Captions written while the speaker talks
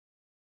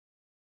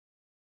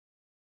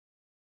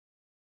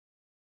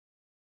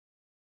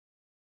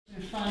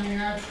And finding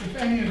out if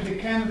any of the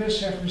candidates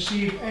have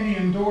received any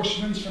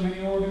endorsements from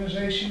any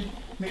organization.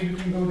 Maybe we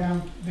can go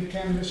down the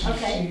candidates and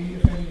see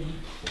if any.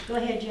 Go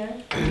ahead,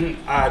 Jerry.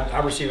 I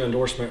received an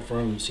endorsement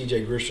from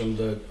CJ Grisham,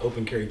 the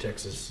Open Carry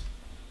Texas.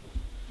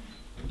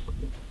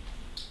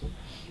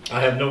 I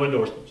have no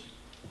endorsements.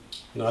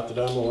 Not that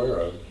I'm aware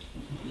of.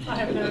 I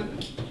have no.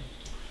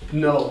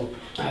 No.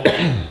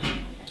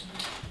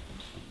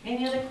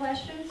 Any other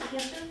questions?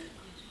 Yes, sir?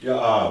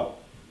 Yeah,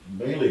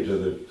 mainly to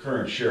the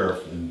current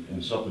sheriff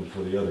and something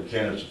for the other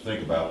candidates to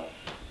think about.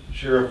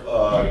 Sheriff,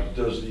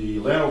 does the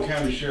Llano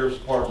County Sheriff's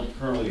Department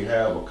currently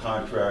have a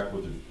contract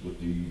with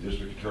the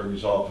District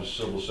Attorney's Office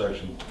Civil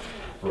Section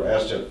for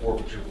asset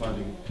forfeiture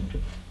funding?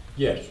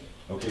 Yes.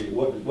 Okay,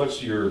 what's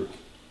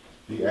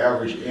the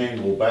average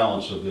annual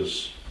balance of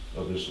this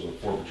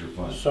forfeiture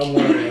fund?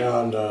 Somewhere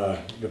around,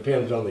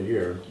 depends on the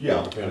year.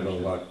 Yeah. Depends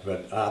on what,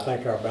 but I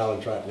think our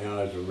balance right now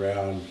is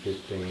around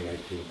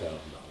 $18,000.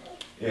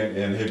 And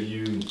did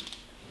you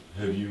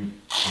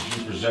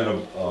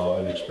present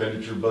an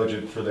expenditure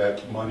budget for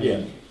that money?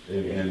 Yes.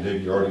 And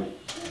have you already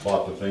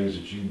bought the things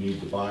that you need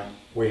to buy?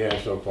 We have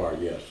so far,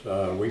 yes.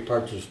 We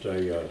purchased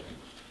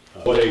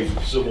What a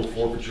civil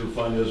forfeiture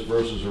fund is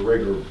versus a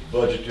regular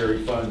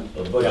budgetary fund,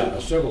 a budget? yeah,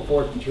 a civil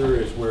forfeiture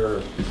is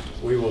where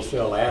we will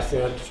sell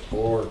assets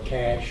or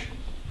cash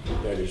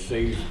that is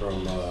seized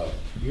from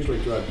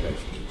usually drug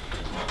cases.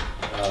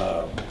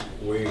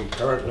 We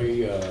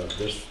currently,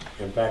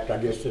 in fact, I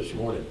guess this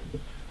morning,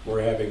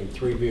 we're having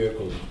 3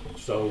 vehicles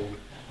sold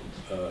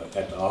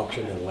at the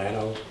auction in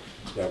Llano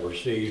that were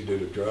seized due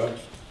to drugs.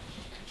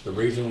 The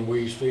reason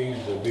we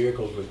seized the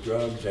vehicles with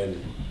drugs,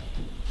 and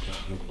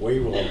we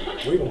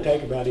will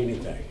take about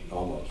anything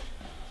almost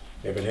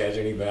if it has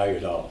any value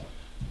at all,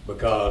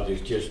 because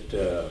it's just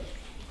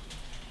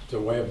it's a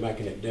way of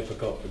making it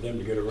difficult for them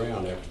to get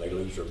around after they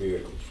lose their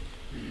vehicles.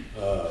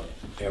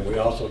 And we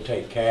also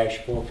take cash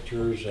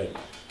forfeitures that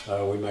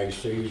we may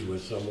seize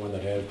with someone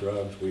that has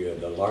drugs.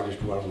 The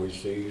largest one we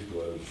seized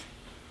was,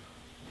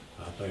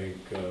 I think,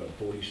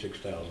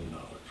 $46,000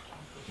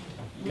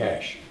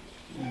 cash,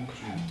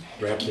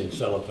 wrapped in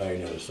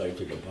cellophane in a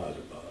safety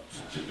deposit box.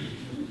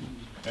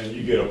 And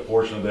you get a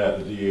portion of that,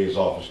 the DA's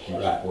office keeps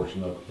Right. a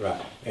portion of it?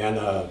 Right, and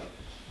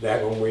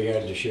that one we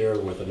had to share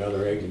with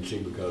another agency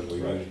because we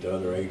Right. used the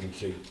other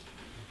agency,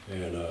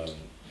 and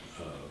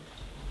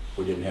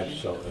we didn't have to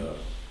sell.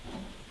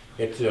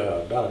 It's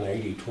about an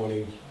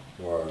 80-20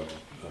 or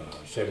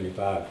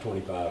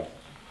 75-25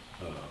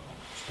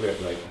 split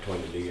rate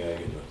between the DA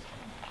and the.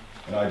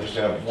 And I just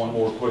have one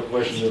more quick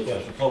question, if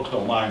Yes. the folks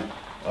don't mind.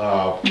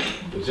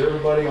 Is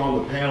everybody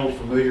on the panel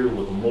familiar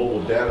with the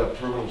mobile data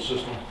terminal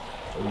system?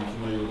 Are you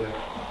familiar with that?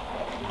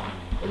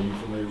 Are you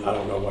familiar with I that?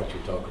 don't know what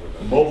you're talking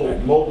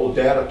about. Mobile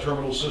data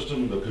terminal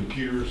system, the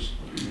computers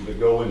that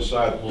go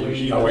inside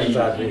police. Oh,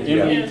 inside the,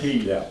 yeah.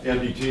 MDT. Yeah.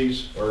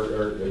 MDTs,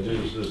 or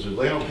does the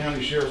Llano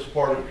County Sheriff's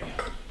Department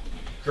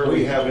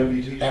currently have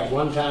MDTs? At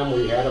one time,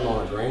 we had them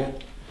on a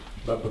grant,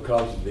 but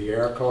because of the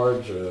air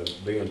cards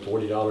being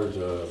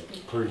 $40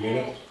 per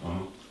unit,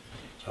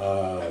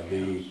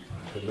 the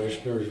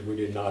commissioners, we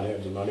did not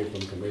have the money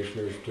from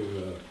commissioners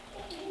to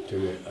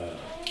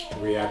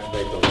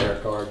reactivate those air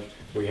cards.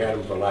 We had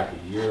them for like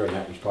a year, and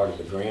that was part of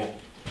the grant.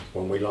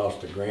 When we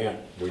lost the grant,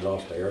 we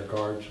lost the air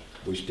cards.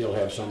 We still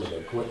have some of the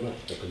equipment,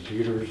 the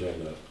computers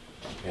and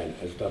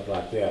stuff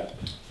like that,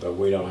 but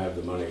we don't have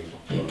the money.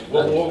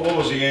 What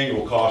was the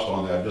annual cost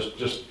on that?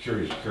 Just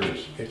curious.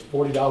 It's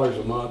 $40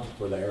 a month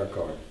for the air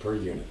card per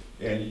unit.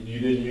 And you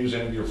didn't use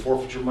any of your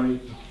forfeiture money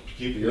to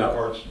keep the air No.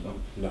 cards? No.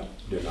 No,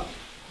 did not.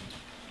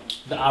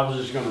 I was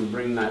just gonna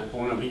bring that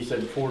point up. He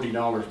said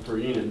 $40 per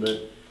unit,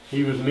 but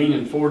he was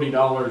meaning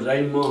 $40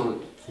 a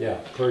month Yeah,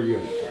 per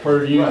unit.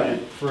 per unit Right.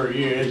 for a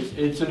year.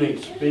 It's an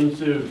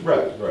expensive.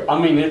 Right. I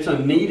mean, it's a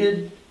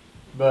needed,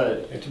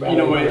 but It's about you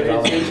know,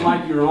 $800. it's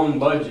like your own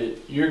budget.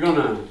 You're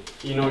gonna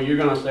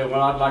say,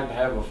 well, I'd like to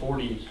have a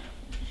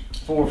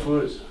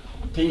 44-foot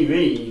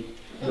TV,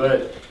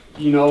 but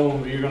you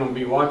know, you're gonna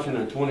be watching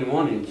a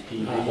 21-inch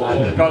TV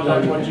because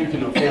that's what you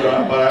can afford.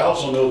 But I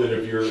also know that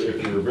if you're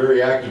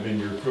very active in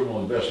your criminal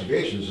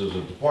investigations as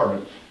a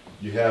department,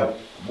 you have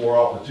more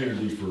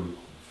opportunity for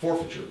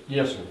forfeiture.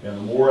 Yes, sir. And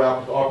the more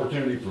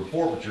opportunity for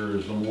forfeiture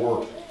is the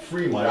more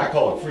free money. I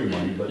call it free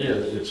money, but Yes.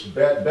 it's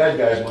bad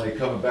guys' money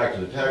coming back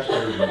to the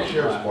taxpayers and the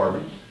sheriff's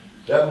department.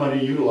 That money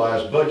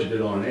utilized,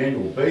 budgeted on an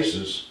annual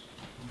basis,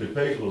 could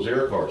pay for those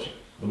air cards.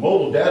 The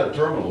mobile data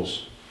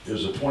terminals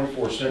is a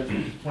 21st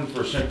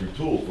century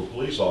tool for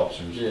police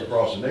officers Yes.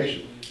 across the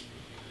nation.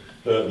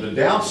 The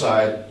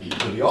downside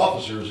to the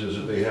officers is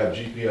that they have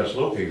GPS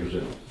locators in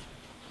them.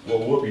 Well,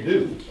 what we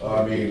do,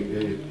 I mean,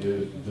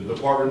 the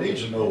department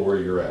needs to know where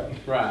you're at.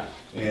 Right.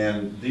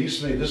 And these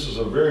things, this is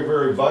a very,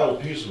 very vital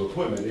piece of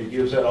equipment. It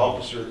gives that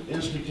officer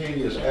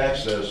instantaneous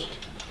access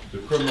to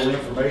criminal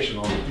information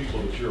on the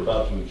people that you're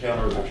about to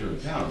encounter, that you're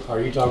encountering.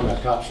 Are you talking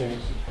about cop sync?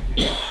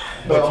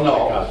 Well,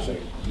 no, Cop sync.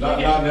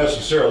 not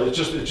necessarily.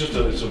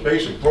 It's a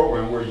basic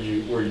program where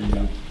you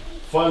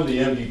fund the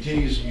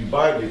MDTs, you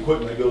buy the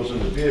equipment that goes in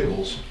the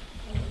vehicles,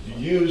 you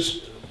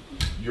use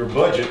your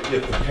budget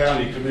if the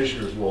county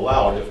commissioners will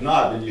allow it. If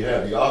not, then you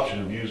have the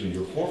option of using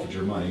your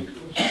forfeiture money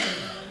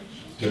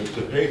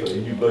to pay for it,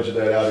 and you budget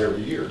that out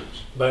every year.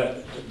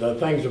 But the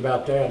things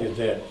about that is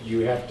that you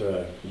have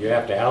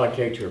to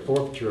allocate your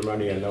forfeiture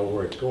money and know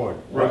where it's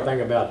going. Right. One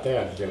thing about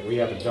that is that we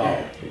have a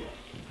dog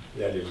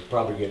that is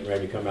probably getting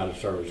ready to come out of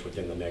service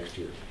within the next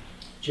year.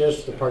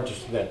 Just the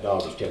purchase of that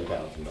dog is $10,000.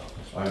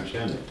 I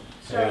understand that.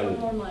 Sir,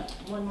 And- one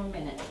more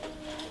minute.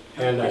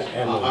 And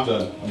I'm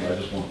done. I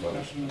just want to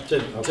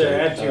finish. To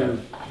add to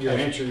your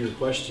answer to your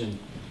question,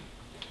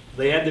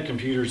 they had the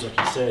computers, like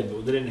you said,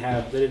 but they didn't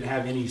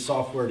have any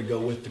software to go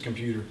with the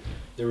computer.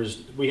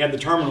 We had the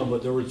terminal,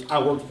 but I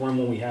worked for them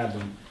when we had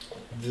them.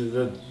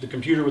 The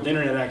computer with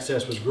internet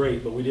access was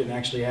great, but we didn't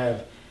actually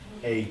have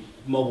a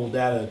mobile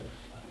data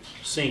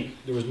sync.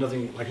 There was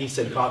nothing, like he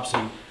said, cop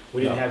sync.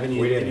 We didn't have any.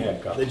 We didn't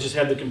have cop. They just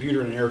had the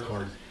computer and an air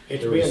card.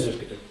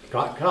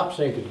 Cop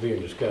sync is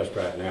being discussed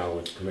right now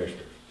with the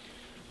commissioners.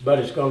 But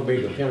it's gonna be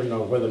dependent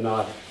on whether or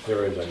not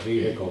there is a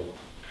vehicle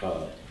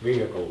policy.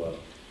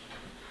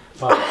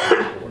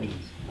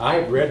 I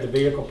have read the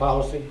vehicle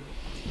policy.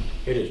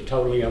 It is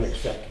totally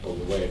unacceptable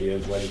the way it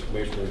is, the way the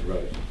commissioners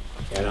wrote it.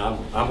 And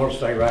I'm gonna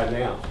say right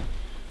now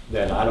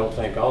that I don't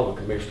think all the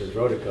commissioners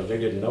wrote it because they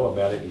didn't know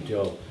about it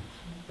until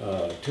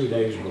 2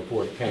 days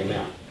before it came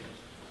out.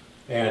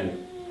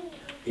 And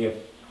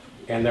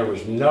there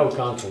was no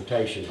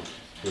consultation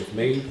with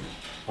me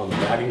on the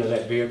writing of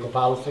that vehicle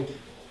policy,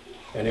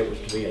 and it was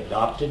to be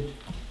adopted,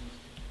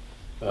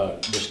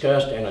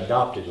 discussed and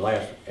adopted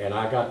and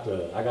I got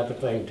the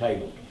thing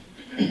tabled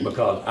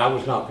because I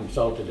was not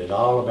consulted at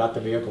all about the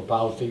vehicle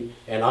policy,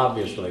 and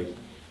obviously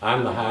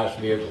I'm the highest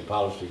vehicle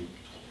policy.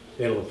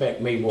 It'll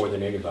affect me more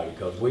than anybody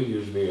because we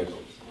use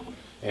vehicles.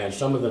 And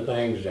some of the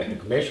things that the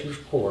Commissioners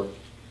Court,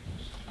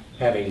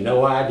 having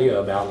no idea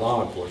about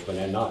law enforcement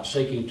and not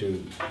seeking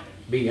to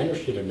be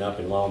interested enough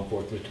in law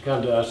enforcement to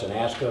come to us and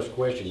ask us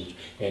questions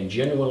and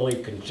genuinely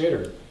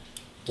consider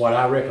what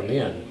I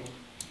recommend.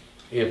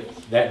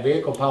 If that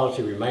vehicle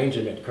policy remains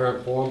in its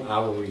current form, I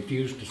will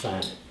refuse to sign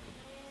it.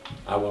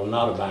 I will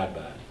not abide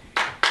by it.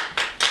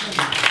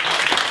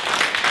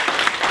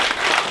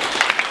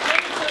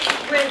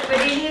 Would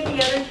any of the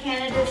other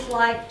candidates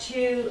like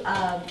to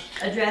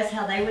address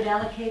how they would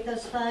allocate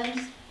those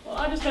funds? Well,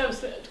 I just have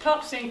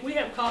Cop Sync. We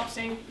have Cop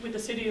Sync with the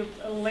city of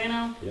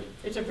Llano. Yep.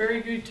 It's a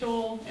very good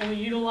tool, and we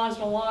utilize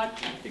it a lot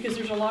because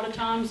there's a lot of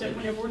times that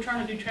whenever we're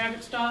trying to do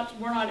traffic stops,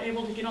 we're not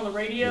able to get on the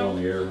radio. On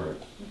the air, right.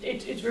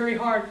 It's very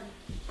hard.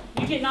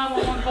 You get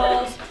 911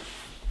 calls,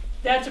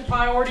 that's a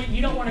priority.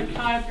 You don't want to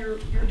tie up your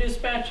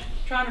dispatch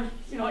trying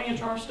to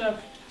answer our stuff.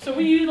 So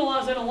we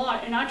utilize it a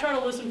lot, and I try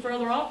to listen for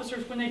other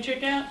officers when they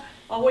check out.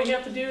 All we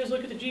have to do is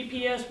look at the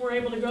GPS. We're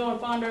able to go and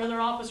find our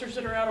other officers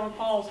that are out on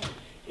calls.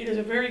 It is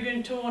a very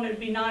good tool, and it would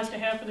be nice to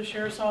have for the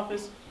sheriff's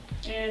office,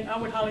 and I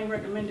would highly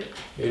recommend it.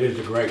 It is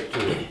a great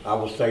tool, I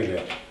will say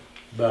that.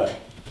 But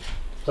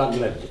something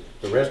that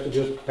the rest of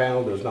this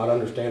panel does not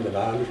understand that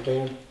I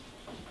understand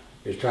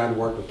is trying to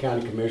work with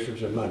county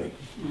commissioners and money.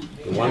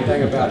 The one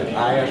thing about it,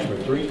 I asked for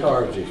 3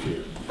 cars this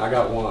year. I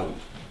got 1.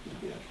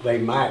 They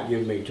might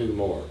give me 2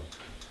 more.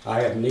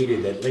 I have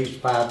needed at least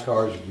 5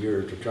 cars a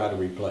year to try to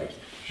replace.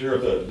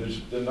 Sheriff,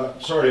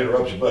 sorry to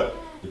interrupt you, but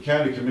the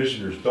county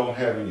commissioners don't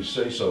have any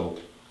say-so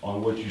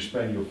on what you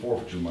spend your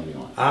forfeiture money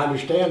on. I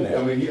understand that.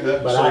 I mean,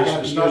 but so I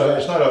have it's to not use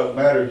it's not a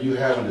matter of you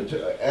having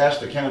to ask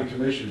the county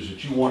commissioners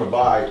that you want to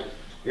buy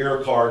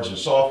air cards and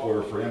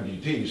software for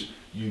MDTs.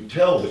 You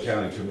tell the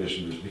county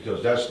commissioners,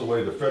 because that's the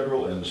way the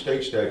federal and the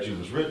state statute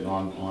is written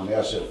on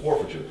asset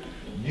forfeiture.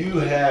 You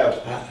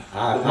have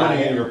the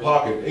money in your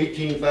pocket,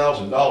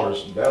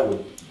 $18,000, that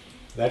would...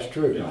 That's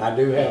true, Yeah. I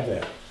do have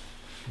that.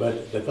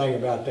 But the thing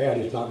about that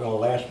is not gonna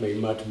last me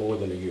much more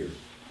than a year.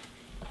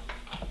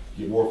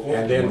 Get more forfeiture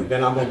And money.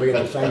 then I'm gonna be in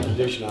the same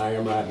position I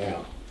am right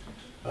now.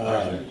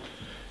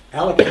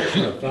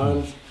 Allocation of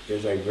funds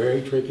is a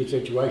very tricky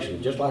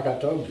situation, just like I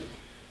told you,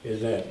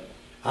 is that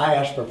I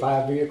asked for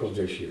 5 vehicles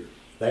this year.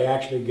 They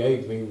actually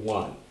gave me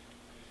 1.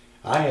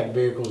 I have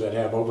vehicles that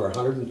have over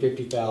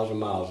 150,000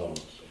 miles on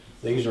them.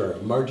 These are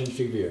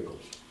emergency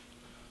vehicles.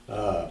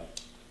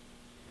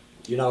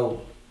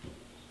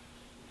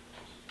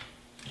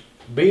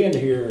 Being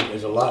here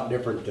is a lot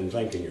different than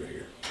thinking you're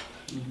here.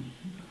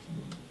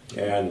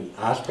 And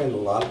I spend a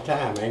lot of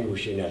time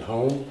anguishing at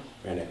home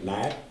and at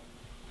night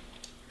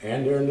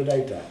and during the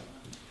daytime.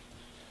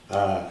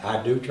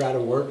 I do try to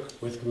work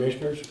with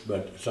commissioners,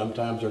 but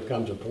sometimes there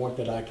comes a point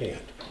that I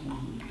can't.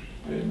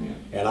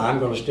 And I'm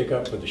going to stick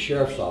up for the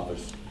sheriff's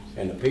office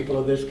and the people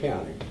of this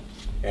county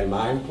and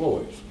my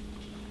employees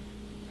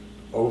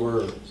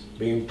over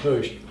being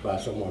pushed by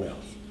someone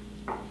else.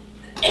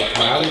 It's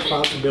my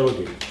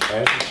responsibility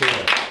as the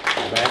sheriff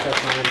to back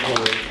up my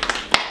employees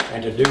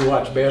and to do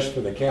what's best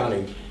for the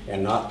county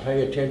and not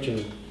pay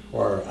attention,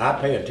 or I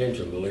pay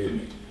attention, believe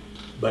me,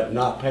 but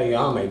not pay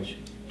homage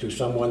to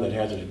someone that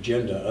has an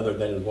agenda other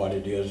than what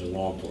it is in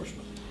law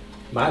enforcement.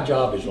 My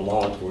job is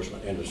law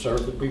enforcement and to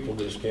serve the people of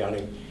this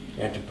county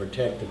and to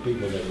protect the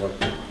people that work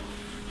here.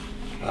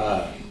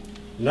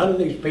 None of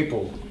these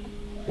people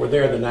were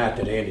there the night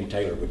that Andy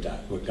Taylor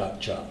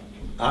got shot.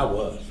 I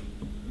was.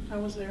 I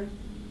was there.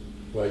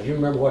 Well, you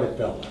remember what it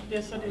felt like.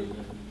 Yes, I do.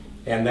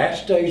 And that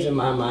stays in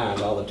my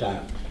mind all the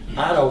time.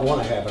 I don't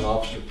want to have an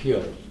officer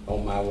killed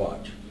on my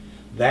watch.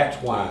 That's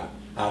why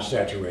I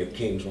saturate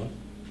Kingsland.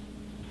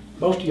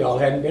 Most of y'all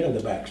hadn't been in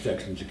the back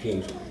sections of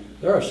Kingsland.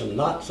 There are some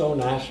not so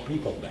nice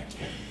people back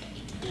there.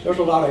 There's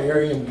a lot of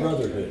Aryan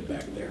brotherhood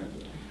back there,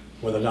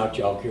 whether or not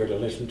y'all care to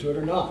listen to it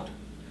or not.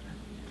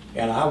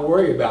 And I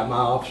worry about my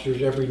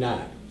officers every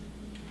night,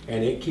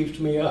 and it keeps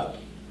me up.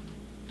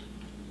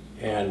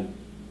 And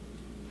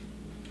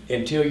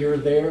until you're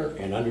there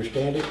and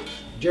understand it,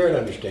 Jared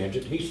understands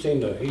it. He's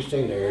seen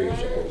the areas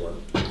that we work.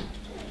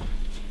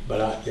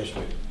 But yes,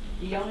 ma'am.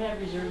 Do y'all have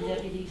reserve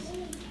deputies?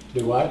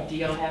 Do what? Do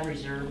y'all have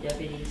reserve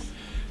deputies?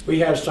 We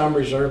have some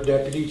reserve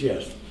deputies,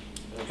 yes,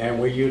 and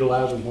we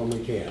utilize them when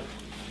we can.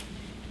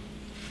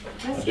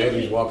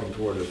 Debbie's walking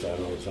toward us, I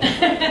know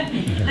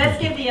something. Let's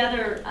give the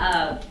other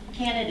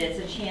candidates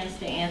a chance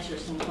to answer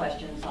some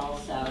questions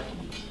also.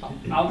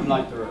 I would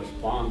like to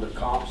respond to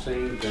cop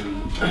scenes,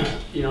 and,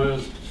 you know, it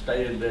was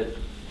stated that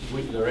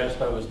the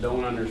rest of us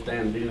don't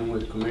understand dealing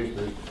with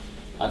commissioners.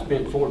 I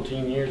spent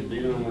 14 years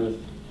dealing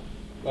with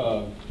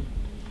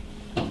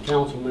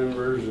council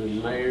members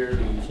and mayors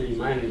and city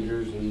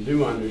managers, and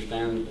do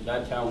understand that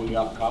that's how we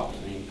got cop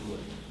scenes,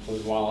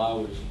 was while I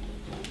was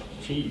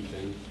chief.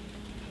 And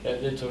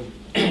it's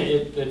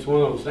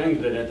one of those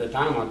things that at the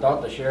time I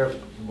thought the sheriff's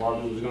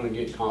department was gonna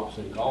get cop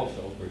sync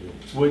also,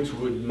 which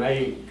would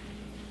make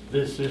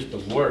this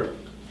system work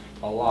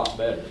a lot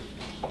better.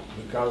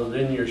 Because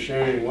then you're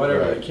sharing,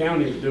 whatever the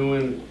county's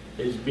doing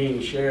is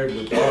being shared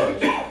with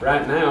us.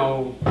 Right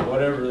now,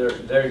 whatever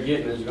they're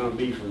getting is gonna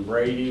be from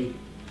Brady,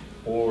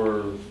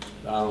 or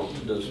I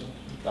don't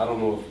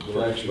know if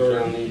Gillespie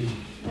County,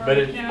 but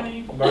it's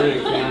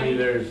Vernon County.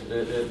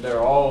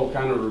 They're all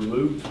kind of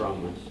removed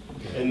from us.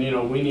 And you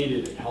know, we need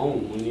it at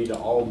home. We need to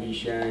all be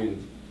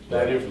sharing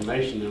that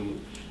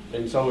information,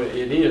 and so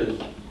it is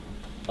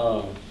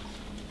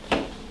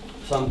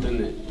something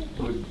that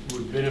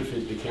would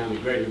benefit the county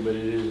greatly, but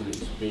it is an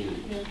expense.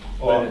 Yeah.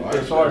 But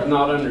as far as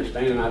not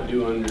understanding, I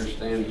do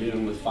understand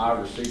dealing with 5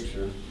 or 6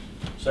 or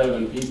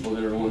 7 people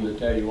that are wanting to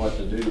tell you what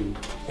to do.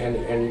 And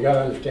you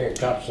gotta understand,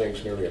 cop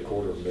sync's nearly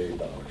 $250,000.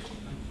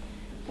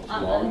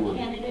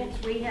 Candidates,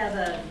 we have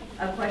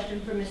a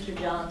question for Mr.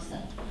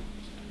 Johnson.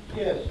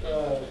 Yes,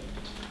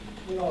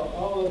 you know,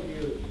 all of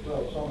you,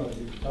 well, some of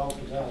you talked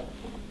about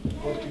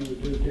what you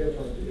would do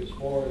different as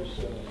far as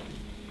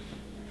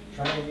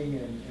training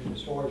and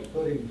as far as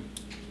putting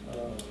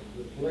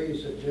the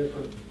police at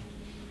different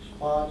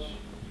spots.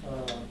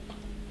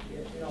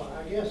 You know,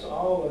 I guess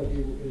all of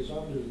you is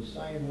under the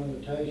same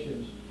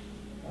limitations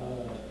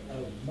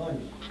of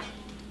money.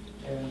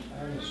 And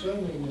I'm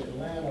assuming that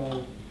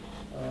Llano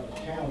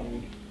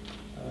County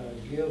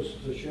gives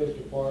the sheriff's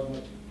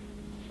department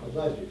a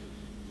budget,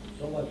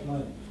 so much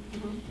money.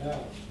 Now,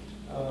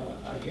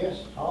 I guess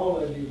all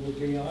of you would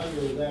be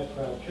under that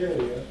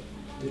criteria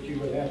that you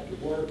would have to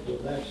work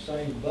with that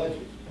same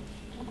budget.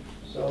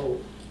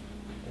 So,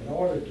 in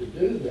order to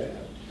do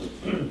that,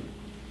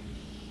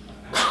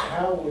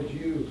 how would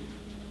you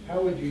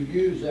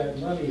use that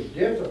money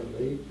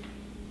differently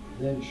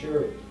than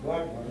Sheriff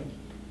Blackburn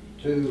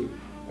to,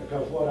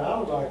 because what I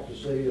would like to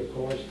see, of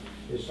course,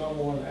 is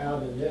someone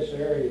out in this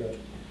area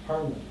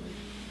permanently,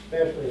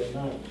 especially at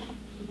night.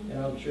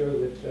 And I'm sure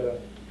that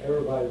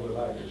everybody would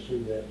like to see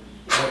that.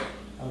 But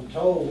I'm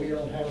told we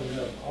don't have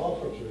enough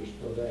officers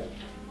for that.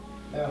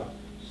 Now,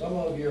 some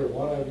of you, or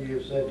one of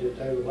you said that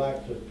they would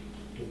like to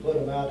put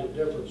them out at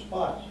different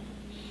spots.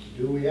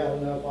 Do we have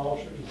enough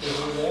officers to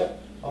do that?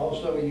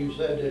 Also, you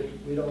said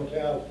that we don't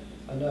have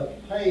enough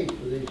pay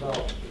for these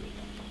officers,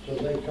 so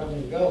they come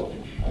and go.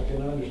 I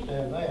can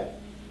understand that.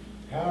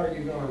 How are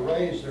you going to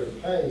raise their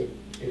pay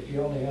if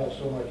you only have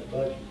so much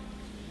budget?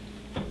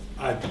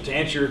 To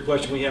answer your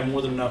question, we have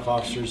more than enough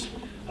officers.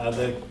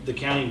 The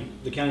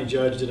county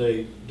judge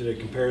did a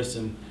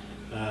comparison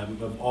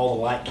of all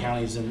the like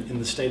counties in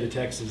the state of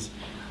Texas.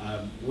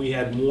 We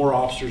had more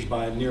officers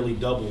by nearly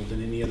double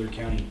than any other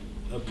county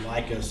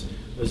like us.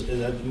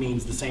 That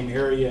means the same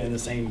area and the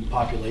same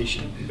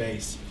population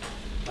base.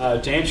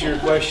 To answer your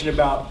question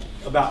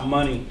about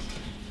money,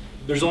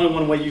 there's only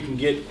one way you can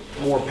get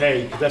more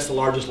pay, because that's the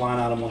largest line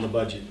item on the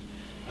budget.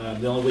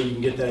 The only way you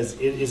can get that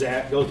is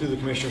go through the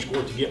commissioner's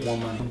court to get more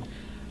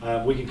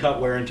money. We can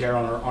cut wear and tear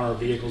on our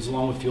vehicles,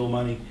 along with fuel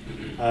money.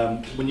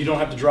 When you don't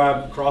have to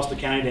drive across the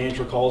county to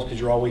answer calls because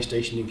you're always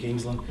stationed in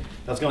Kingsland,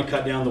 that's going to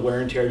cut down the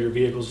wear and tear of your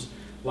vehicles.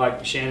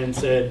 Like Shannon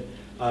said,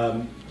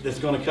 that's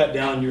going to cut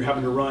down. You're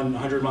having to run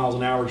 100 miles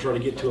an hour to try to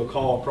get to a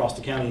call across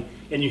the county,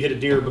 and you hit a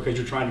deer because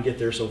you're trying to get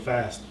there so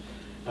fast.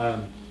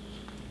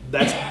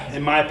 That's,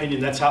 in my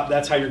opinion, that's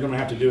how you're going to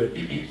have to do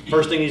it.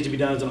 First thing needs to be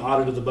done is an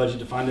audit of the budget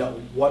to find out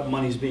what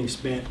money is being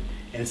spent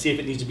and see if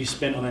it needs to be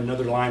spent on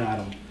another line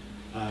item.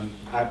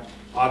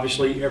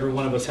 Obviously, every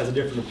one of us has a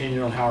different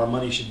opinion on how our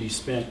money should be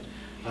spent.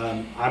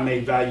 I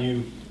may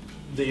value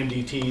the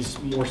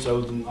MDTs more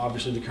so than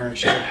obviously the current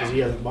sheriff because he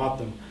hasn't bought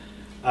them.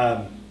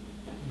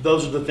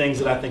 those are the things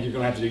that I think you're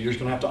gonna have to do. You're just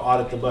gonna have to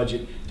audit the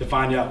budget to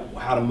find out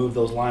how to move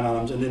those line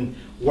items, and then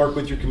work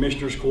with your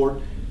commissioner's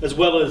court, as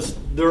well as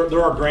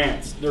there are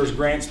grants. There's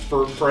grants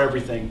for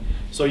everything.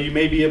 So you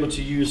may be able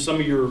to use some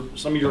of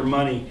your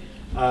money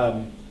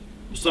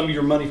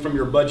from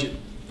your budget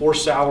for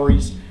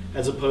salaries,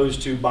 as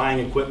opposed to buying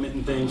equipment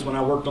and things. When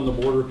I worked on the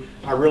border,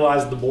 I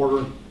realized the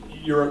border,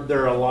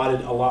 they're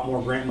allotted a lot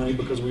more grant money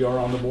because we are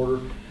on the border.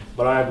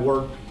 But I've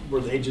worked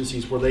with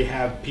agencies where they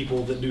have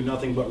people that do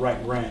nothing but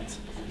write grants.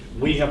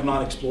 We have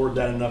not explored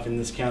that enough in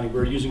this county.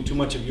 We're using too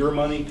much of your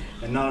money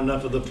and not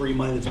enough of the free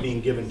money that's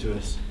being given to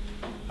us.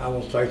 I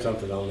will say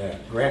something on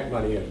that. Grant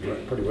money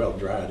is pretty well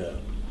dried up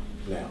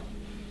now.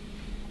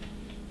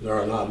 There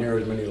are not near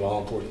as many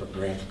law enforcement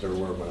grants as there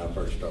were when I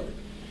first started.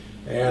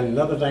 And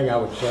another thing I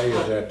would say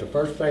is that the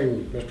first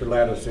thing Mr.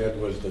 Llano said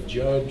was the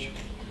judge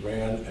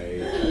ran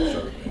a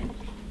survey.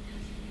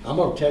 I'm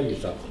going to tell you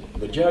something.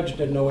 The judge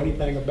didn't know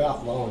anything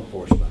about law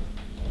enforcement.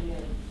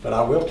 But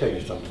I will tell you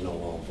something on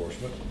law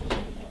enforcement,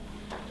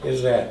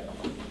 is that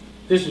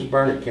this is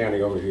Burnett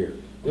County over here.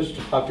 This is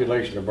the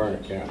population of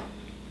Burnett County.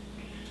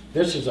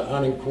 This is the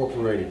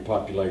unincorporated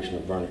population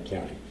of Burnett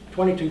County,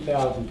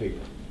 22,000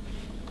 people.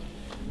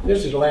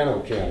 This is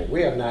Llano County.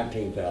 We have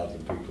 19,000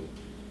 people.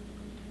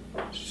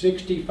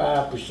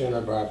 65%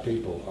 of our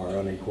people are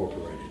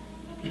unincorporated.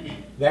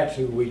 That's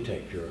who we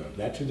take care of.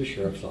 That's who the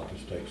sheriff's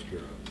office takes care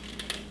of.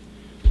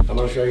 I'm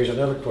going to show you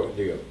another quick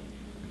deal.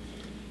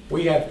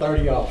 We have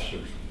 30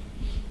 officers.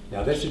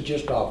 Now this is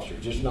just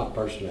officers, this is not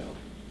personnel.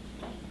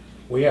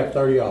 We have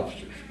 30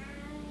 officers.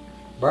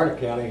 Burnett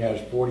County has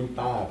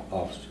 45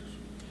 officers.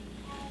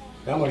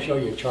 Now I'm going to show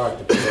you a chart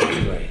that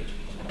shows the range.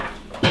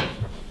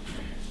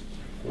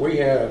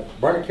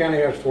 Burnett County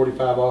has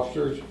 45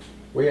 officers.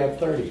 We have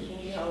 30. Can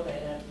you hold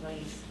that up,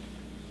 please?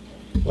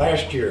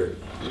 Last year,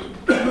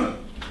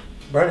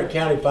 Burnett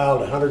County filed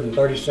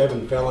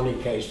 137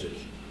 felony cases.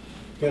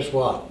 Guess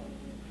what?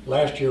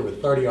 Last year with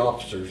 30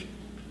 officers,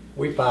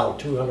 we filed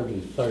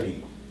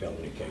 230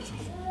 felony cases.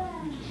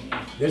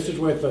 This is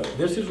with the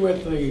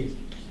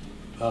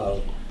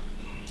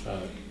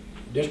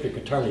district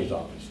attorney's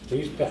office.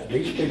 These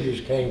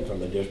figures came from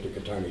the district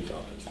attorney's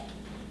office.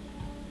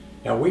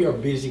 Now we are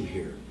busy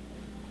here.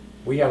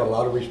 We have a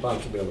lot of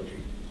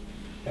responsibility.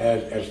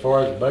 As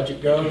far as the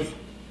budget goes,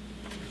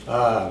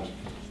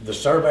 the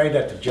survey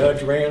that the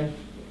judge ran,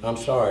 I'm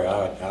sorry,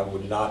 I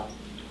would not.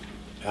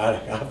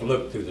 I've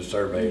looked through the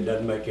survey. It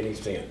doesn't make any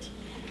sense.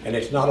 And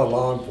it's not a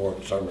law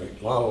enforcement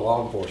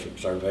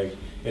survey,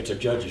 it's a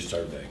judge's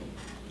survey.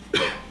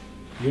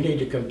 You need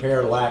to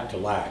compare like to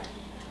like.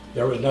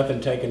 There was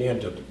nothing taken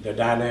into the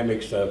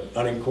dynamics of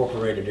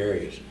unincorporated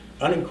areas.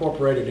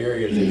 Unincorporated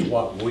areas is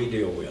what we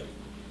deal with,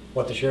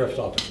 what the sheriff's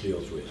office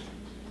deals with.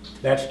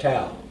 That's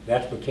Tao,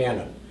 that's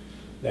Buchanan,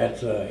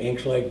 that's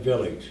Inks Lake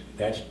Village,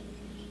 that's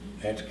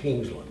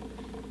Kingsland.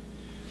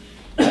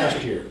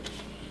 Last year,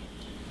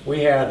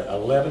 we had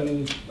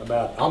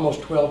about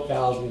almost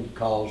 12,000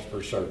 calls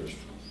for service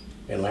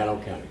in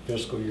Llano County,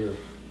 fiscal year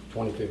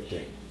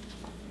 2015.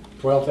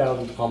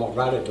 12,000, almost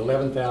right at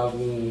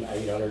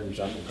 11,800 and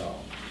something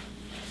calls.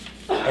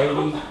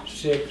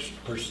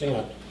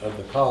 86% of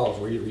the calls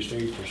we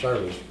received for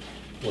service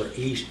were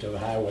east of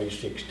Highway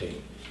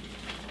 16.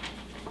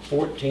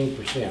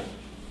 14%.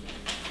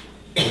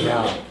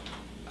 Now,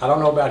 I don't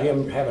know about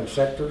him having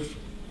sectors,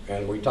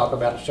 and we talk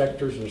about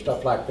sectors and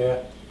stuff like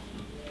that.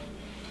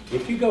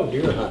 If you go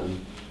deer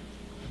hunting,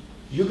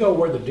 you go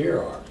where the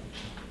deer are.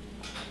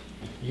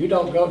 You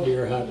don't go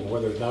deer hunting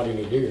where there's not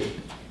any deer,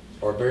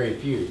 or very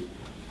few.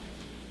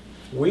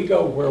 We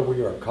go where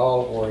we are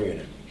call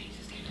oriented.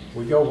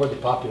 We go where the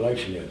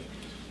population is.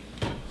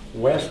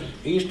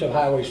 East of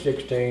Highway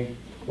 16,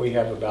 we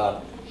have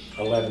about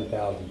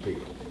 11,000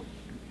 people.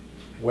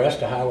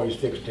 West of Highway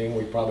 16,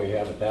 we probably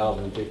have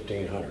 1,000,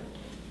 1,500.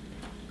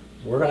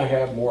 We're gonna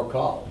have more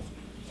calls.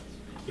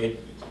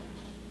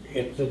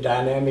 It's the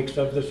dynamics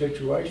of the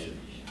situation.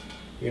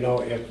 You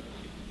know,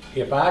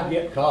 if I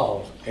get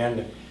calls,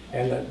 and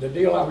the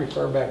deal, I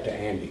refer back to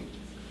Andy,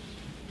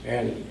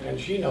 and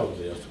she knows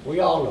this, we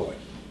all know it.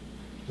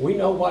 We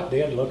know what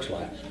dead looks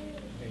like.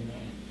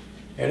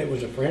 And it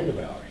was a friend of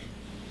ours.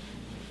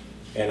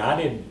 And I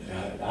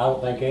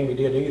don't think Amy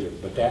did either,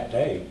 but that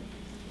day,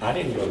 I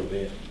didn't go to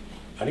bed.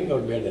 I didn't go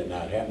to bed that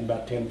night. It happened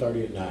about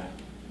 10:30 at night.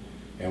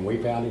 And we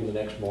found him the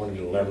next morning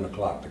at 11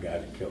 o'clock, the guy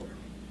that killed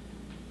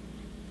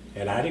her.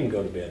 And I didn't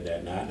go to bed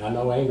that night, and I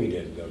know Amy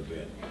didn't go to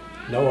bed.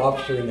 No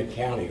officer in the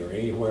county or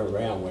anywhere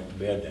around went to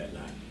bed that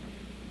night.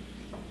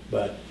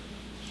 But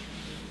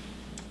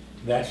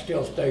that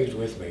still stays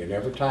with me, and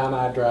every time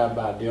I drive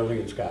by Dilly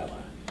and Skyline,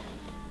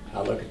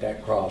 I look at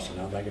that cross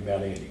and I think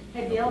about Andy.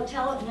 Hey Bill,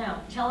 tell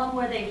them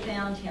where they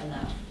found him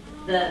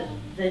though,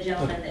 the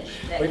gentleman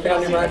that We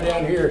found him right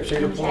down here at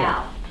Cedar in Point.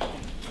 town.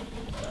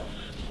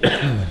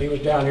 He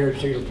was down here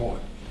at Cedar Point.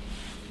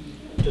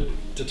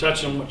 To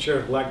touch on what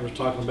Sheriff Black was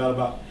talking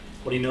about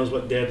what he knows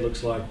what dead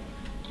looks like.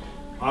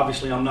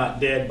 Obviously, I'm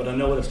not dead, but I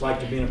know what it's like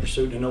to be in a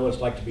pursuit and I know what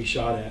it's like to be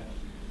shot at.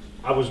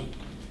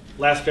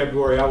 last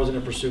February, I was in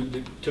a pursuit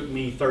that took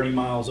me 30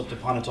 miles up to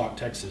Pontotoc,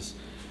 Texas.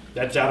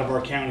 That's out of our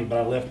county,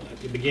 but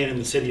it began in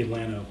the city of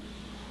Llano.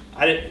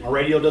 My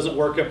radio doesn't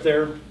work up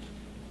there.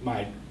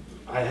 I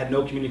had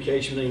no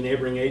communication with any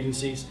neighboring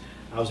agencies.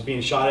 I was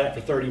being shot at for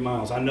 30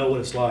 miles. I know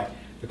what it's like.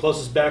 The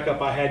closest backup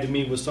I had to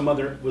me was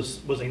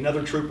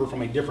another trooper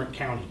from a different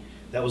county.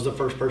 That was the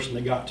first person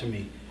that got to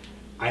me.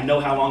 I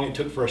know how long it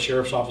took for a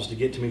sheriff's office to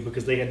get to me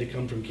because they had to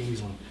come from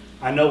Kingsland.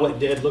 I know what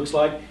dead looks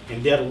like,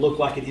 and dead will look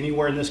like it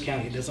anywhere in this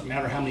county. It doesn't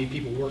matter how many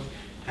people work,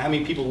 how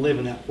many people live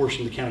in that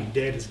portion of the county.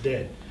 Dead is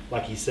dead,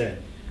 like he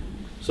said.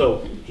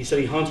 So he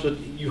said you hunt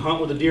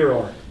where the deer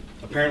are.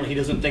 Apparently he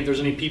doesn't think there's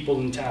any people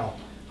in Tao.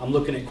 I'm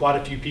looking at quite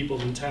a few people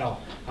in Tao.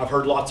 I've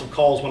heard lots of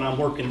calls when I'm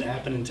working that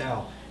happen in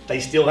Tao. They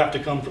still have to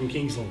come from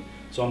Kingsland.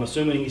 So I'm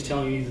assuming he's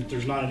telling you that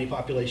there's not any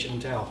population in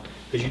Tao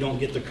because you don't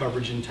get the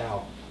coverage in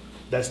Tao.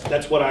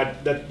 That's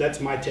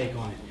my take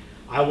on it.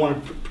 I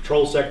want to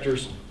patrol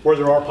sectors where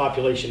there are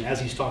population, as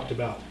he's talked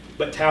about.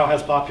 But Tao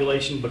has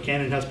population,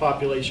 Buchanan has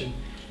population,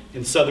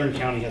 and Southern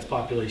County has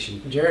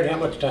population. Jared, how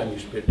much time you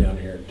spent down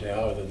here in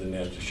Tao other than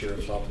as a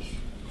sheriff's officer?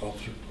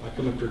 I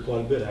come up here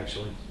quite a bit,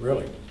 actually.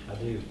 Really? I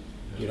do.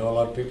 You know a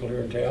lot of people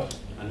here in Tao?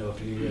 I know a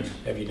few, yes.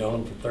 Have you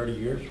known them for 30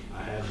 years?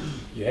 I have.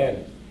 You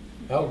hadn't?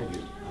 How old are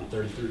you? I'm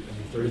 33.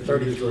 You're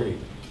 33.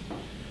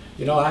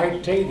 You know, I hate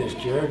to tell you this,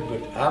 Jared,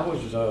 but I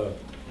was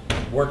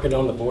working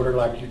on the border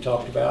like you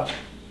talked about,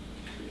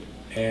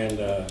 and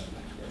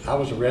I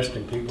was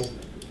arresting people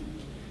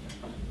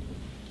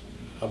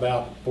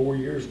about 4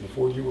 years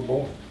before you were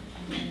born.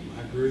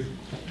 I agree.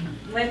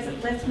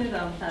 Let's move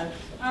on, folks.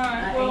 All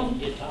right, well,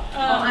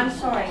 I'm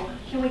sorry.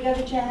 Can we go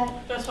to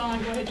Jack? that's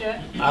fine, go ahead,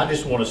 Jack. I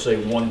just want to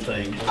say one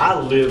thing. I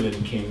live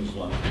in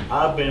Kingsland.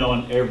 I've been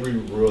on every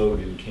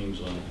road in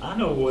Kingsland. I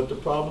know what the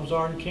problems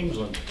are in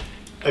Kingsland.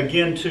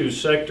 Again, too,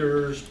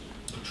 sectors,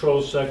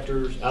 patrol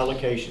sectors,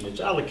 allocation.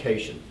 It's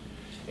allocation.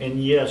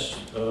 And yes,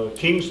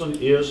 Kingsland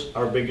is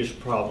our biggest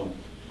problem.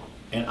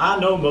 And I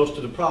know most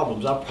of the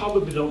problems. I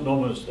probably don't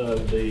know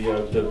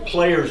the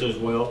players as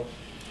well.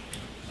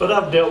 But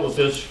I've dealt with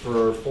this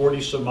for 40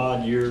 some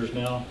odd years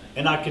now,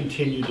 and I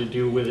continue to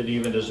deal with it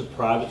even as a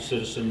private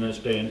citizen in this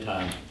day and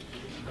time.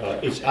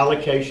 It's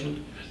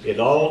allocation. It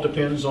all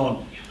depends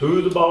on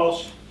who the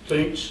boss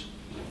thinks,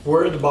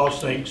 where the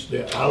boss thinks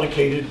the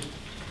allocated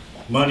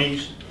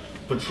monies,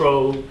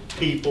 patrol,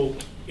 people,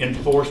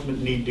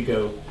 enforcement need to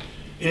go.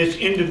 And it's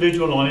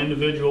individual on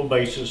individual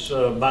basis.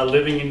 By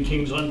living in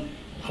Kingsland,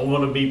 I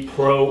want to be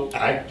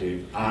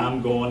proactive.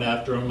 I'm going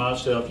after them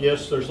myself.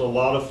 Yes, there's a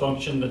lot of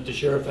function that the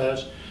sheriff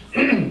has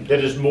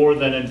that is more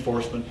than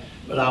enforcement,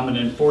 but I'm an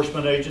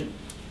enforcement agent.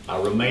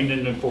 I remained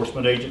an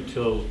enforcement agent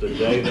till the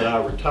day that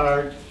I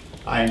retired.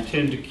 I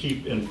intend to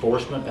keep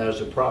enforcement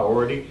as a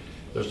priority.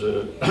 There's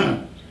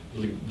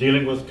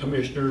dealing with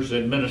commissioners,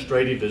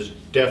 administrative is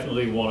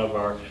definitely one of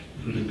our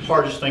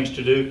hardest things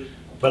to do,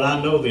 but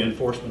I know the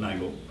enforcement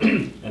angle.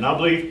 And I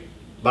believe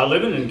by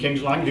living in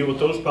Kingsland, I can deal with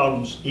those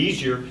problems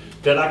easier,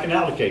 that I can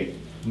allocate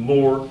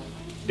more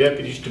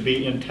deputies to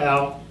be in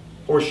Tao,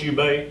 Horseshoe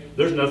Bay.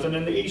 There's nothing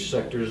in the east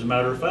sector, as a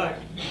matter of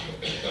fact.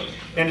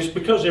 And it's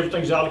because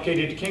everything's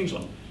allocated to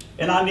Kingsland.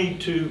 And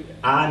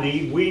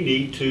we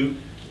need to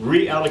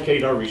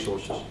reallocate our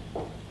resources.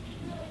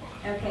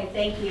 Okay,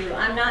 thank you.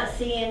 I'm not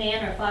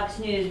CNN or Fox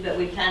News, but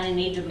we kind of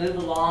need to move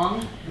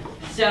along.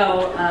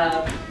 So,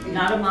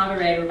 not a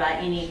moderator by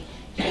any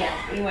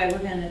chance. Anyway, we're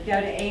going to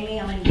go to Amy.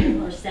 I'm going to give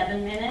her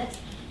 7 minutes.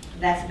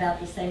 That's about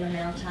the same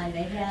amount of time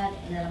they had.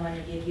 And then I'm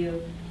going to give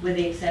you, with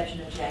the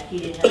exception of Jack, he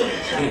didn't have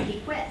enough time, he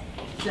quit.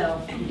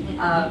 So,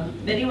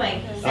 but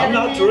anyway, 7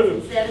 not minutes.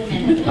 through. 7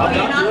 minutes. Oh,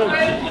 you're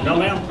not through? No,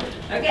 ma'am.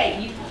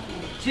 Okay,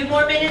 2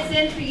 more minutes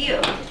in for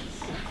you.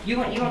 You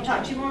want to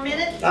talk 2 more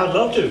minutes? I'd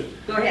love to.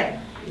 Go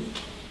ahead.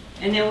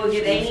 And then we'll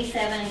give Amy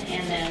 7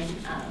 and then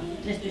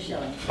Mr.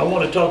 Schilling. I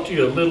want to talk to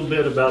you a little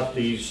bit about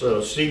these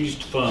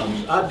seized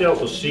funds. I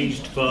dealt with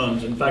seized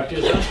funds. In fact,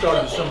 I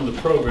started some of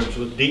the programs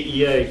with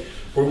DEA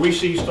where we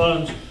seize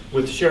funds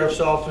with the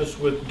Sheriff's Office,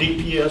 with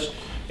DPS,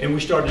 and we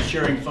started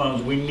sharing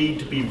funds. We need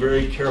to be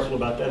very careful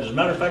about that. As a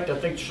matter of fact, I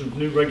think there's some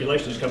new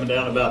regulations coming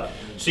down about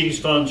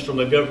seized funds from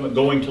the government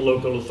going to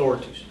local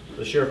authorities.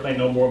 The sheriff may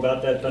know more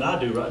about that than I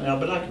do right now,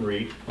 but I can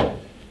read.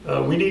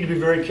 We need to be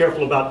very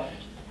careful about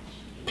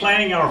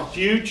planning our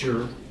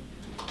future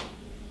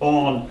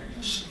on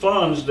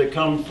funds that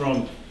come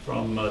from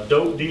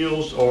dope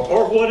deals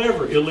or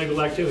whatever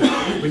illegal activity.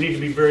 We need to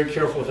be very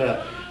careful with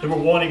that. Number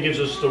 1, it gives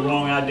us the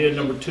wrong idea.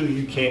 Number 2,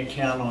 you can't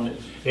count on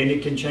it, and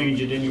it can change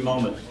at any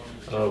moment.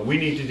 We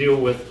need to deal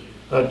with,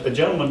 a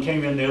gentleman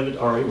came in he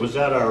was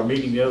at our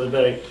meeting the other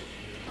day,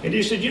 and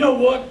he said, you know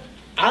what,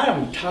 I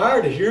am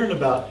tired of hearing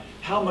about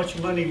how much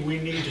money we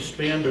need to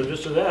spend or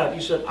this or that.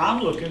 He said,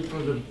 I'm looking for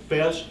the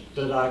best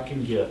that I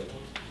can get.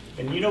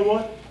 And you know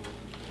what?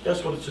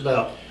 That's what it's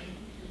about.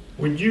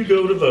 When you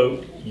go to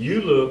vote,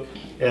 you look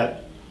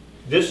at,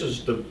 this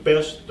is the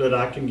best that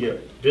I can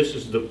get. This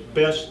is the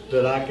best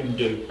that I can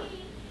do.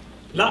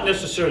 Not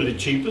necessarily the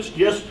cheapest.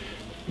 Yes,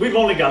 we've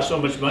only got so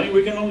much money.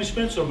 We can only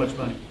spend so much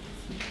money.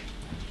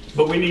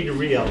 But we need to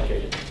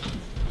reallocate it.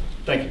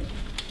 Thank you.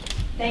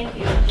 Thank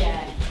you,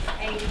 Jack.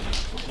 Amy?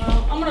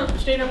 I'm gonna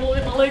stand up a little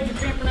bit, my legs are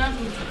cramping up,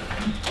 and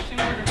seem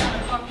like I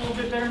can talk a little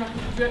bit better and I can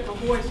project my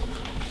voice.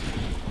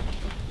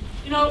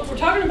 You know, we're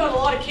talking about a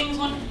lot of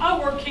Kingsland. I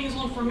worked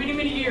Kingsland for many,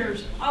 many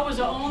years. I was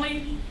the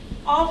only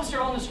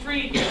officer on the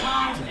street at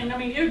times, and I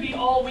mean, it would be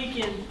all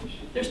weekend.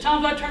 There's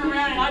times I turn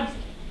around and I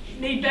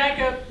need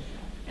backup,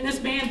 and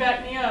this man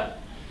backed me up.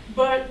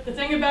 But the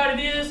thing about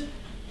it is,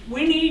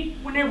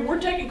 whenever we're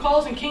taking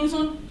calls in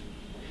Kingsland,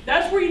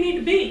 that's where you need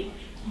to be.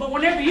 But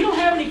whenever you don't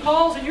have any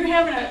calls and you're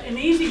having an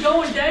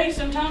easy-going day,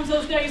 sometimes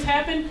those days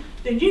happen,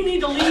 then you need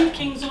to leave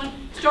Kingsland,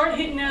 start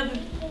hitting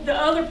the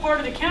other part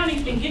of the county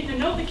and getting to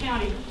know the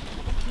county.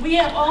 We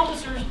have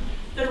officers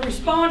that are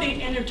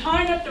responding and they're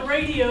tying up the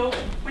radio.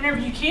 Whenever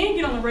you can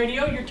get on the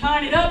radio, you're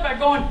tying it up by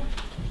going,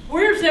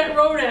 where's that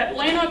road at?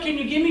 Llano, can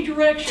you give me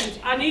directions?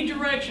 I need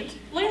directions.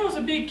 Llano's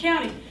a big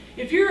county.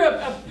 If you're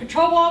a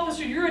patrol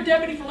officer, you're a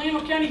deputy for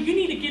Llano County, you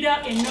need to get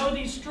out and know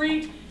these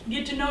streets,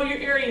 get to know your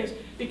areas.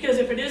 Because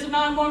if it is a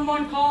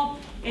 911 call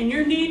and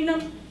you're needing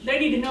them, they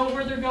need to know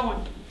where they're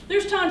going.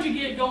 There's times you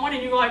get going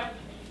and you're like,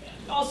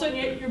 all of a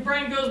sudden your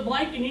brain goes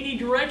blank and you need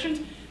directions,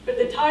 but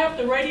they tie up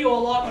the radio a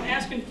lot when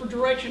asking for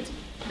directions.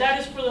 That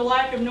is for the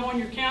lack of knowing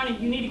your county.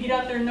 You need to get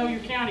out there and know your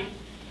county.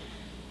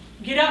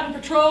 Get out and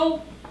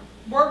patrol,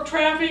 work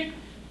traffic.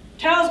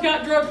 Tao's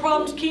got drug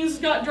problems, Kings has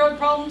got drug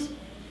problems,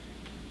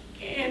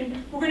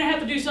 and we're going to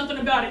have to do something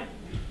about it.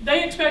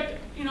 They expect,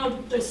 you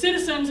know, the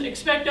citizens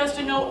expect us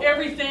to know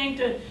everything,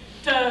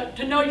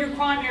 to know your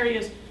crime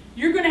areas.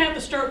 You're going to have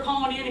to start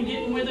calling in and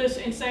getting with us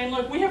and saying,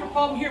 look, we have a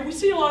problem here. We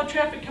see a lot of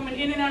traffic coming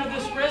in and out of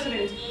this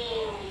residence.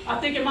 I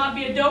think it might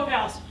be a dope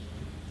house.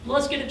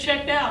 Let's get it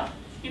checked out.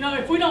 You know,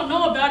 if we don't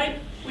know about it,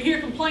 we hear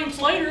complaints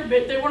later,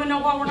 but they want to know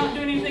why we're not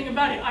doing anything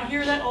about it. I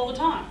hear that all the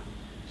time.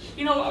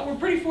 You know, we're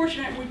pretty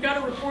fortunate. We've got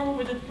a rapport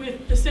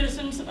with the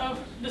citizens of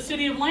the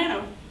city of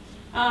Llano.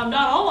 Not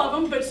all of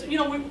them, but you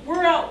know,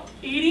 we're out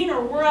eating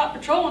or we're out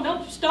patrolling.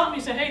 They'll stop me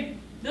and say, hey,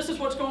 this is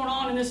what's going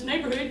on in this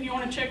neighborhood. You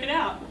want to check it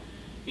out?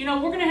 You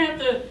know, we're going to have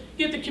to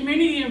get the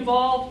community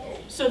involved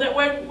so that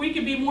way we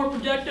can be more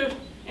productive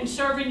in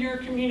serving your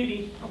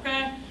community,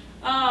 okay?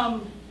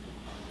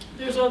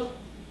 There's a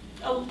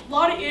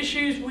lot of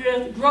issues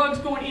with drugs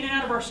going in and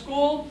out of our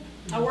school.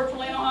 I work for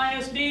Llano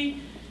ISD.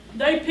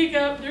 They pick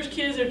up, there's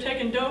kids that are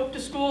taking dope to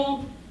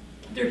school.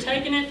 They're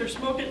taking it, they're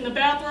smoking it in the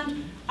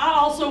bathrooms. I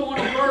also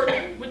want to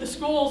work with the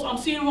schools on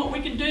seeing what we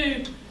can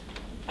do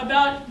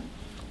about,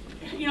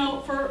 you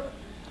know, for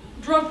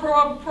drug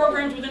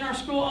programs within our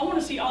school. I want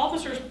to see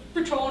officers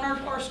patrolling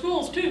our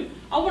schools too.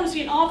 I want to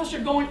see an officer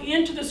going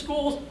into the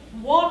schools,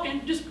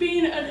 walking, just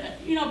being an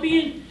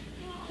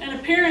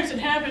appearance and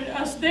having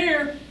us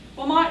there.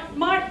 Well,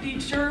 might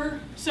deter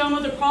some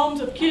of the problems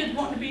of kids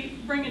wanting to be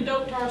bringing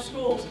dope to our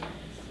schools.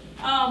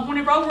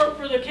 Whenever I worked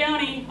for the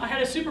county, I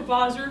had a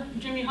supervisor,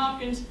 Jimmy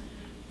Hopkins,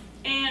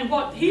 and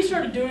what he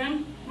started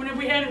doing, whenever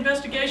we had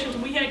investigations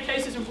and we had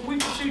cases and we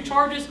pursued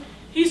charges,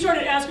 he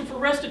started asking for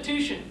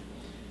restitution.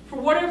 For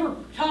whatever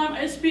time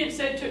it's been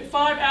said, it took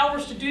 5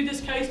 hours to do this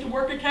case, to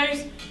work a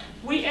case,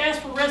 we asked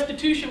for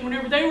restitution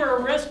whenever they were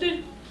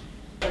arrested.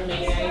 From the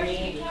Are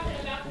you talking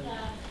about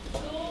the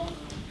schools?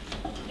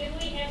 Do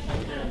we have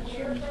some kind of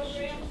share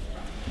program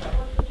that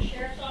works with the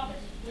sheriff's office?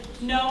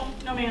 No,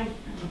 no ma'am.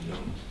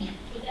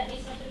 Would that be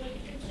something we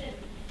could consider?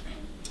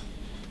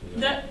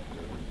 That,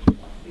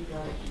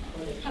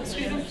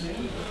 excuse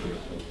me?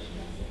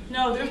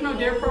 No, there's no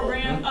DARE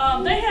program.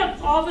 They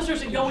have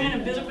officers that go in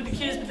and visit with the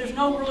kids, but there's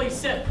no really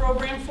set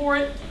program for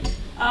it.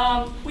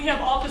 We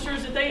have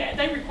officers that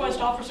they request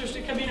officers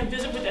to come in and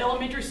visit with the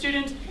elementary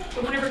students,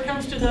 but whenever it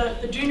comes to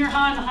the junior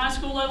high and the high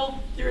school level,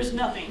 there is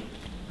nothing.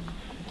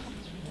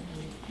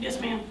 Yes,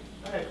 ma'am.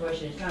 I have a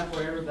question. It's kind of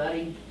for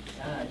everybody.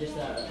 Just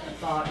a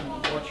thought and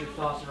what your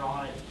thoughts are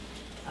on it.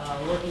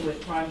 Working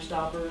with Crime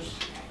Stoppers.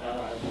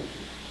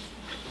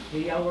 Do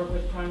y'all work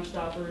with Crime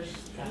Stoppers?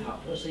 How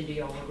closely do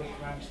y'all work with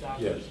Crime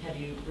Stoppers? Yes. Have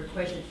you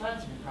requested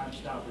funds from Crime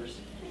Stoppers?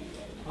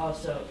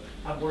 Also,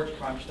 I've worked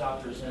Crime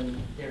Stoppers, and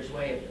there's a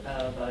way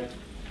of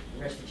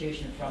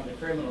restitution from the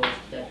criminals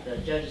that the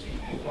judges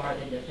can require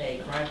them to pay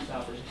Crime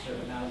Stoppers a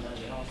certain amount of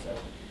money also.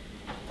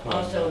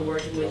 Also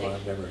working with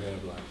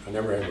I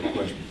never have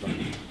requested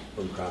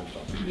from Crime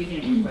Stoppers. You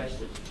can request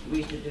it. We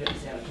used to do it in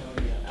San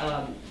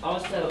Antonio.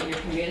 Also, your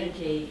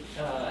community,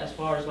 as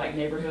far as like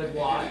neighborhood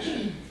watch,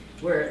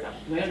 where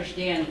we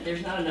understand that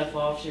there's not enough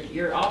officers.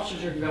 Your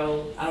officers are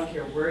go, I don't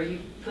care where you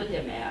put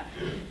them at,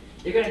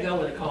 they're going to go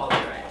where the calls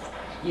are at.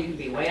 You can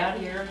be way out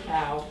here in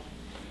Cal,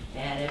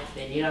 and if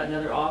they need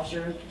another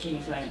officer in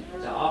Kingsland,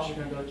 the officer's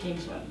going to go to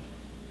Kingsland.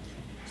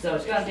 So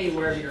it's got to be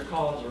wherever your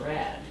calls are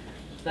at.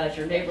 But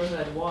your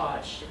neighborhood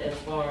watch, as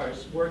far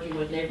as working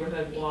with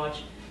neighborhood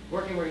watch,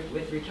 working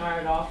with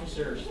retired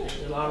officers,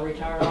 there's a lot of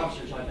retired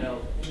officers I know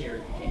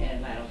here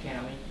in Llano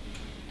County.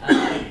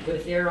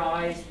 With their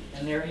eyes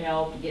and their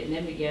help, getting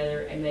them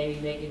together and maybe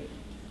making,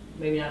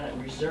 maybe not a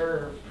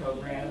reserve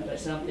program, but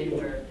something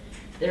where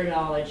their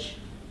knowledge,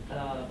 a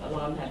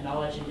lot of them have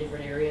knowledge in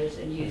different areas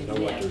and using Know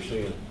what they're them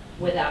seeing.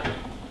 without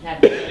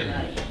having to pay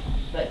money.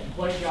 but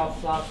what is y'all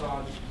thoughts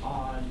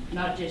on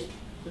not just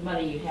the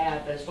money you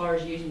have, but as far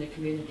as using the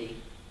community?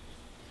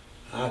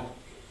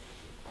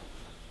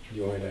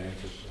 You want to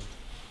answer?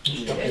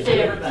 It's to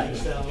everybody,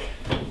 so.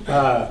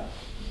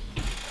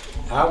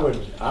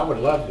 I would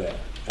love that.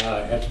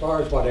 As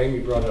far as what Amy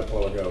brought up a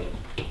while ago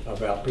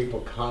about people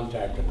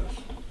contacting us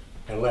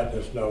and letting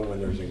us know when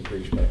there's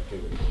increased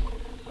activity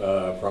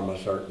from a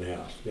certain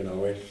house. You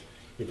know,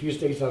 if you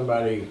see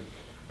somebody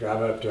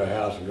drive up to a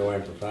house and go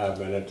in for 5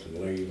 minutes and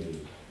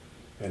leave,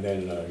 and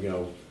then,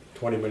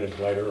 20 minutes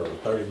later or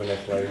 30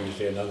 minutes later, you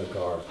see another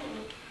car,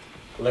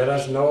 let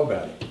us know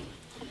about it.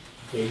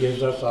 It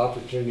gives us the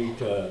opportunity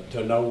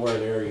to know where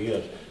an area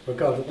is,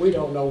 because we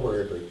don't know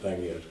where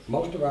everything is.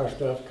 Most of our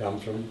stuff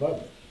comes from the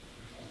public,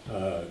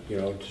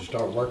 to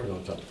start working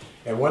on something.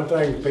 And one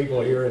thing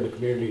people here in the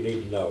community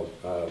need to know,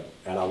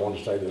 and I want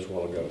to say this a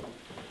while ago,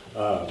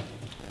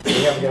 we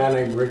have a guy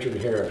named Richard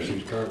Harris.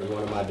 He's currently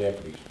one of my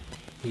deputies.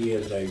 He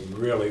is a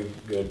really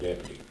good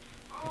deputy.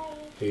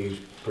 He's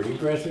pretty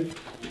aggressive,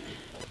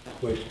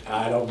 which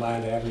I don't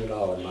mind having at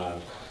all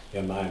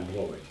in my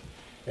employees.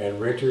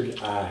 And Richard,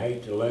 I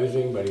hate to lose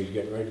him, but he's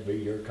getting ready to be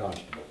your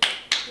constable.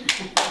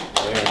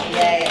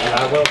 And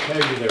I will tell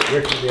you that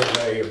Richard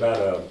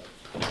is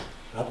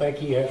I think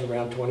he has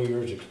around 20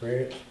 years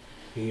experience.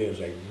 He is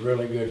a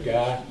really good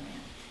guy.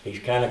 He's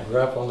kind of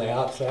gruff on the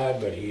outside,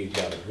 but he's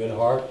got a good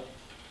heart.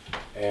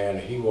 And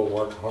he will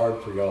work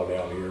hard for y'all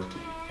down here.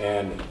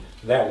 And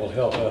that will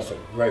help us a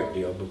great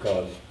deal,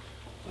 because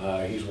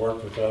he's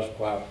worked with us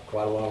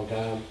quite a long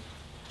time.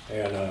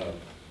 And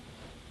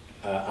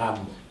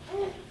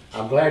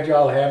I'm glad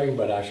y'all have him,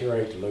 but I sure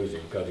hate to lose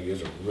him, because he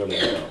is a really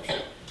good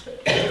officer.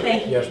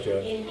 Thank you. Yes,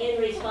 Judge.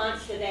 In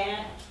response to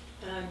that,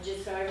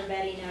 just so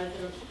everybody knows,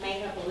 to may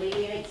help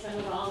alleviate some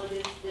of all of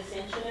this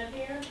dissension up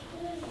here,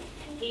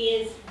 he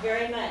is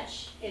very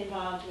much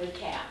involved with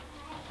CAP,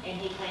 and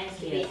he plans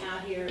to be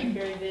out here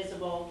very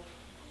visible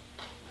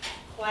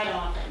quite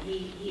often.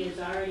 He has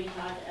already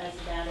talked to us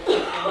about it.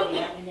 He's going to be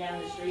up and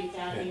down the streets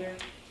out here.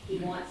 He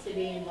wants to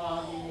be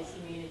involved in this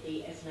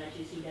community as much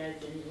as he does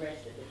in the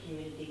rest of the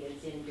community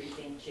that's in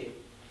Precinct 2.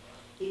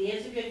 He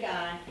is a good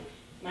guy.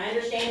 My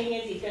understanding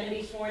is he's going to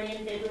be sworn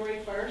in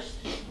February 1st.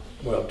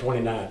 Well,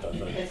 29th, I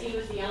think. Because he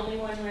was the only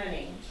one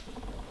running.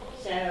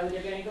 So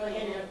they're going to go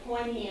ahead and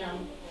appoint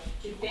him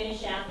to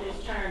finish out this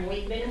term.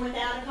 We've been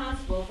without a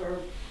constable for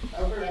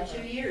over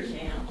 2 years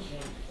now.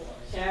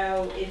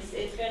 So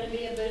it's going to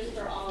be a boost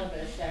for all of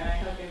us, so I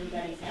hope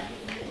everybody's happy.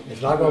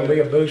 It's not going to be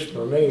a boost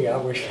for me. I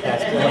wish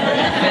that's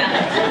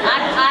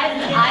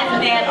I've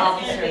met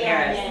Officer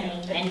Harris,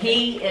 and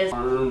he is...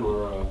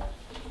 Or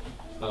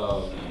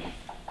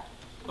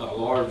a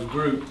large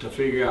group to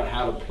figure out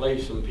how to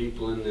place some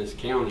people in this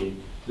county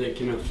that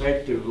can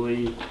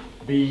effectively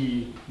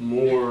be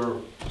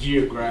more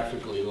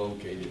geographically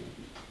located,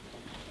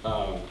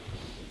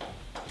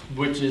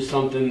 which is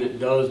something that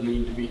does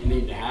need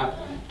to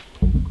happen.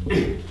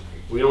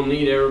 We don't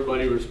need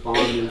everybody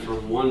responding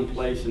from one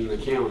place in the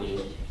county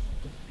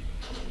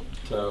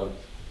to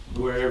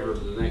wherever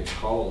the next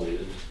call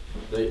is.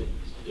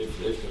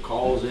 If the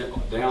call's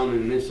down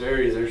in this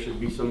area, there should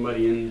be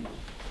somebody in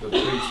the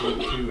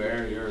Precinct 2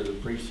 area, or the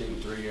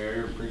Precinct 3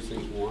 area, or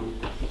Precinct 1,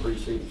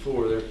 Precinct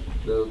 4.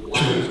 The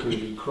lines can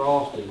be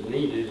crossed as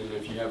needed, and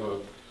if you have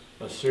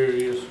a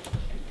serious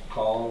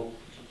call,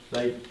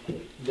 then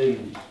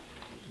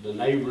the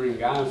neighboring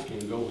guys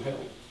can go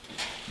help.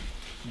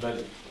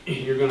 But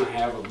you're going to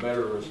have a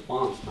better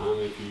response time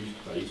if you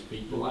space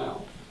people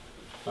out.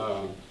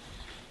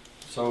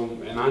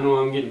 And I know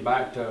I'm getting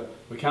back to,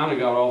 we kind of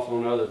got off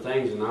on other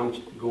things, and I'm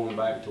going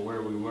back to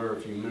where we were a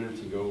few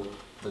minutes ago,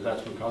 but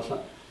that's because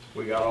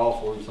we got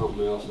off on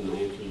something else and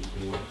answered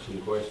some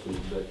questions.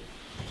 But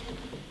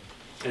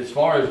as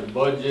far as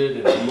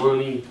budget and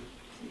money,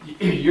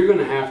 you're going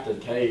to have to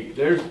take,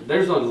 there's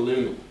a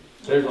limit.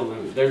 There's a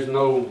limit.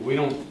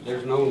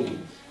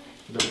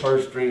 The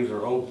purse strings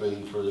are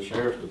open for the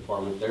sheriff's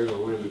department. There's a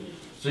limit.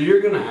 So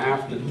you're going to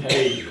have to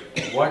take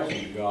what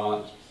you've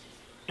got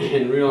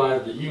and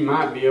realize that you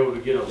might be able to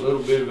get a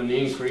little bit of an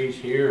increase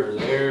here or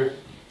there,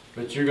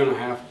 but you're going to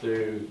have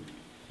to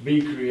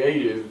be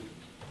creative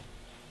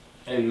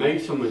and make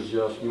some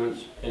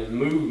adjustments and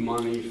move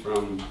money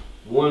from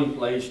one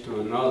place to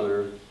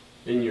another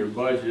in your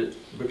budget,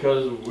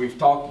 because we've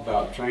talked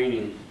about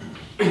training.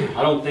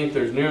 I don't think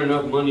there's near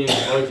enough money in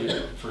the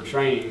budget for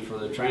training, for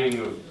the training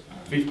of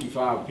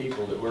 55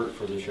 people that work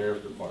for the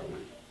sheriff's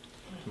department.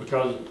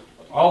 Because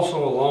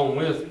also along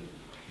with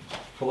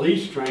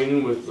police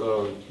training, with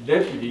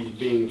deputies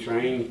being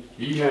trained,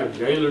 you have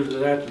jailers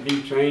that have to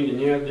be trained, and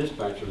you have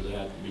dispatchers that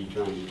have to be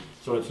trained.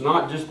 So it's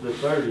not just the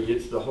 30,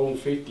 it's the whole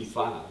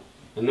 55.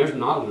 And there's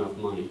not enough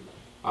money.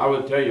 I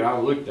would tell you, I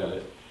looked at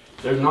it.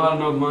 There's not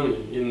enough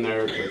money in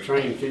there to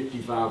train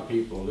 55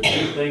 people. The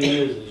good thing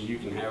is you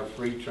can have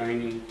free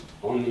training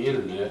on the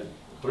internet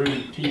through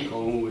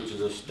TCOM, which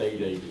is a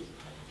state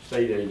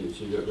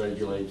agency that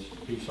regulates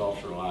peace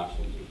officer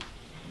licensing.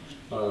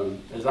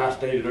 As I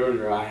stated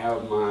earlier, I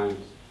have my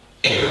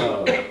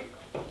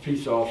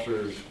peace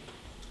officers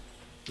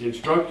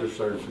instructor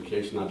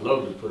certification I'd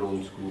love to put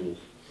on schools.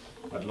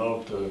 I'd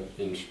love to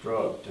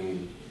instruct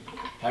and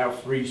have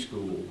free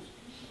schools,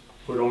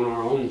 put on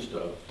our own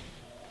stuff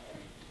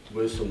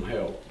with some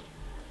help.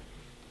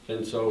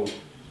 And so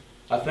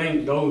I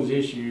think those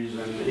issues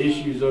and the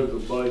issues of the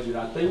budget,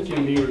 I think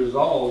can be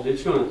resolved.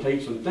 It's gonna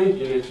take some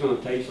thinking, it's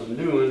gonna take some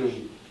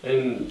doing,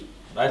 and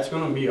that's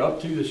gonna be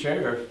up to the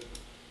sheriff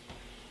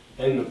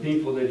and the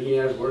people that he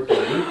has working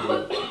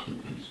with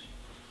him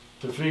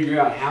to figure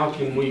out how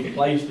can we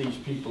place these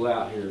people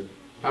out here.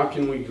 How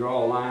can we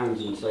draw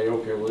lines and say,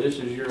 okay, well, this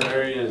is your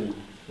area and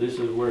this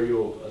is where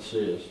you'll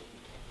assist.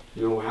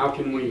 You know, how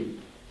can we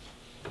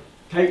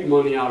take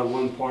money out of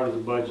one part of the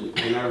budget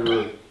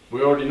whenever,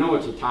 we already know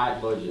it's a tight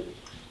budget,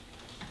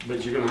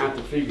 but you're gonna have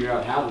to figure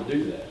out how to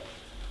do that.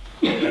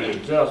 And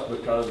adjust,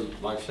 because,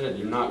 like I said,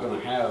 you're not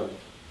gonna have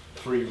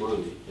free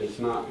money. It's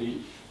not,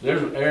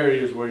 there's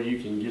areas where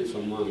you can get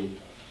some money,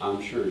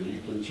 I'm sure.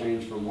 You can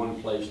change from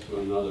one place to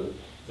another,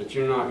 but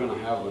you're not gonna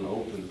have an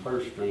open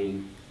purse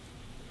string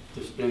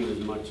to spend as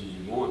much as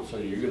you want, so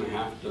you're gonna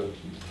have to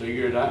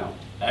figure it out.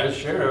 As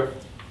sheriff,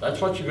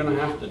 that's what you're gonna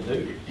have to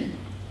do.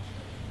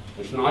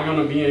 It's not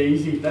gonna be an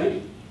easy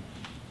thing.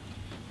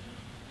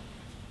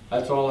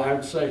 That's all I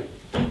have to say.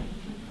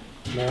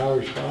 May I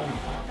respond?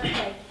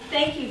 Okay,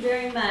 thank you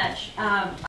very much.